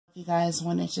You guys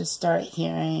want to just start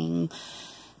hearing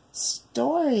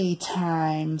story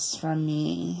times from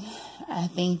me. I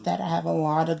think that I have a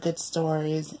lot of good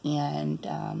stories,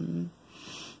 and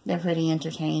they're pretty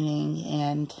entertaining,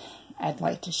 and I'd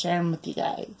like to share them with you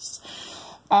guys.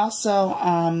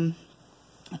 Also,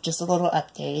 just a little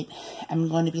update. I'm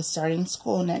going to be starting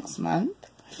school next month.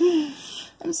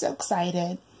 I'm so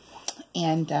excited.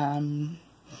 And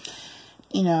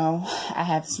you know, I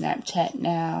have Snapchat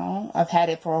now. I've had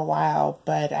it for a while,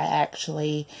 but I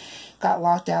actually got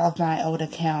locked out of my old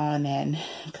account and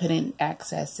couldn't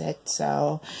access it.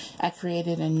 So I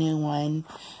created a new one.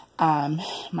 My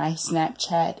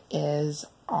Snapchat is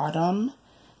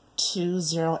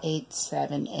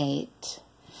Autumn20878.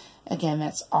 Again,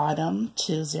 that's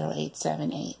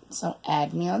Autumn20878. So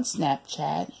add me on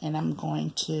Snapchat, and I'm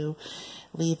going to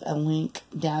leave a link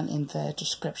down in the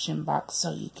description box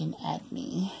so you can add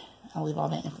me. I'll leave all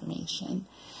that information.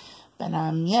 But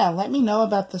yeah, let me know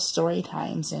about the story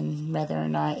times and whether or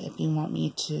not if you want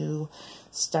me to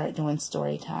start doing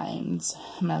story times.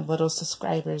 My little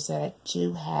subscribers that I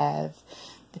do have,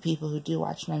 the people who do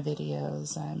watch my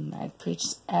videos,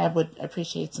 I would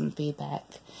appreciate some feedback.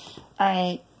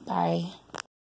 Alright, bye.